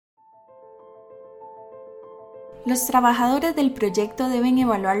Los trabajadores del proyecto deben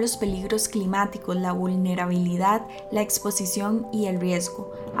evaluar los peligros climáticos, la vulnerabilidad, la exposición y el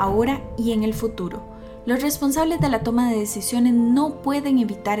riesgo, ahora y en el futuro. Los responsables de la toma de decisiones no pueden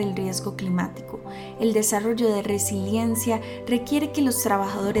evitar el riesgo climático. El desarrollo de resiliencia requiere que los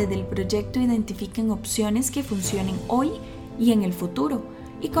trabajadores del proyecto identifiquen opciones que funcionen hoy y en el futuro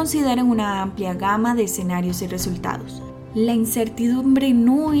y consideren una amplia gama de escenarios y resultados. La incertidumbre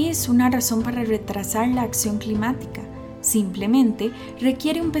no es una razón para retrasar la acción climática. Simplemente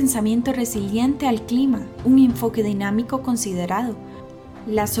requiere un pensamiento resiliente al clima, un enfoque dinámico considerado.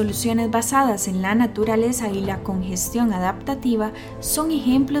 Las soluciones basadas en la naturaleza y la congestión adaptativa son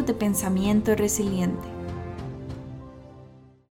ejemplos de pensamiento resiliente.